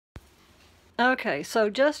Okay,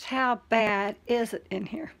 so just how bad is it in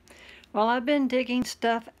here? Well, I've been digging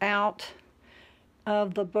stuff out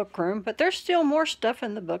of the book room, but there's still more stuff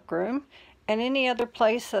in the book room and any other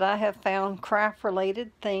place that I have found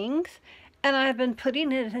craft-related things, and I've been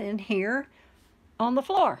putting it in here on the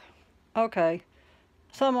floor. Okay,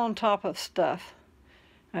 some on top of stuff,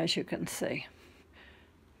 as you can see.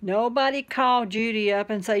 Nobody called Judy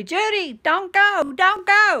up and say, "Judy, don't go, don't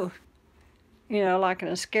go." You know, like in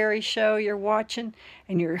a scary show you're watching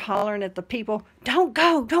and you're hollering at the people, "Don't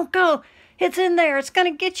go, don't go. It's in there. It's going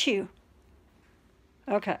to get you."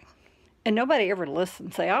 Okay. And nobody ever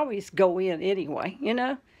listens. They always go in anyway, you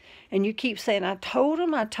know. And you keep saying, I told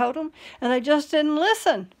them, and they just didn't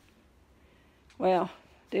listen. Well,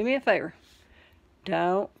 do me a favor.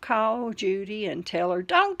 Don't call Judy and tell her,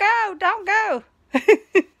 "Don't go, don't go."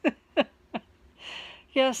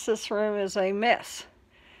 Yes, this room is a mess.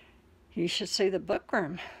 You should see the book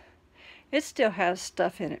room. It still has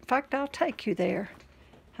stuff in it. In fact, I'll take you there.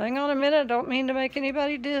 Hang on a minute. I don't mean to make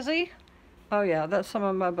anybody dizzy. Oh yeah, that's some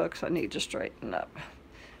of my books I need to straighten up.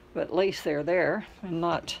 But at least they're there and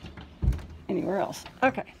not anywhere else.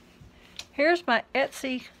 Okay. Here's my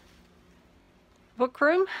Etsy book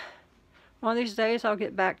room. One of these days I'll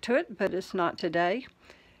get back to it, but it's not today.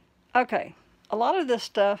 Okay. A lot of this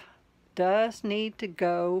stuff does need to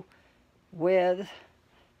go with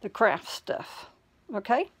the craft stuff,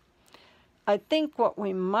 okay? I think what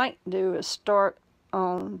we might do is start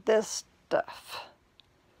on this stuff.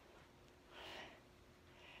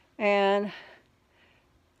 And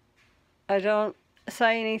I don't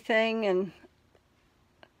say anything, and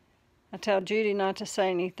I tell Judy not to say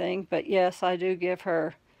anything, but yes, I do give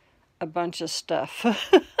her a bunch of stuff.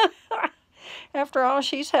 After all,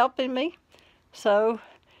 she's helping me. So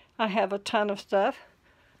I have a ton of stuff.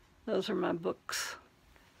 Those are my books.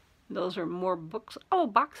 Those are more books. Oh,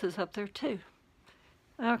 boxes up there too.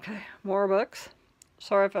 Okay, more books.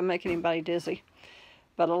 Sorry if I make anybody dizzy.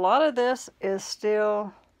 But a lot of this is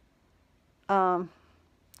still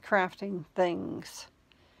crafting things.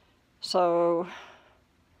 So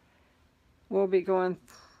we'll be going,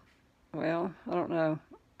 well, I don't know.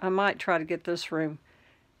 I might try to get this room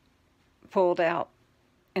pulled out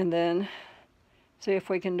and then see if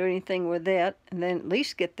we can do anything with it, and then at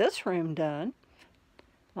least get this room done.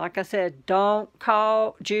 Like I said, don't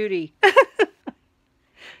call Judy.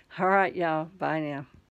 All right, y'all. Bye now.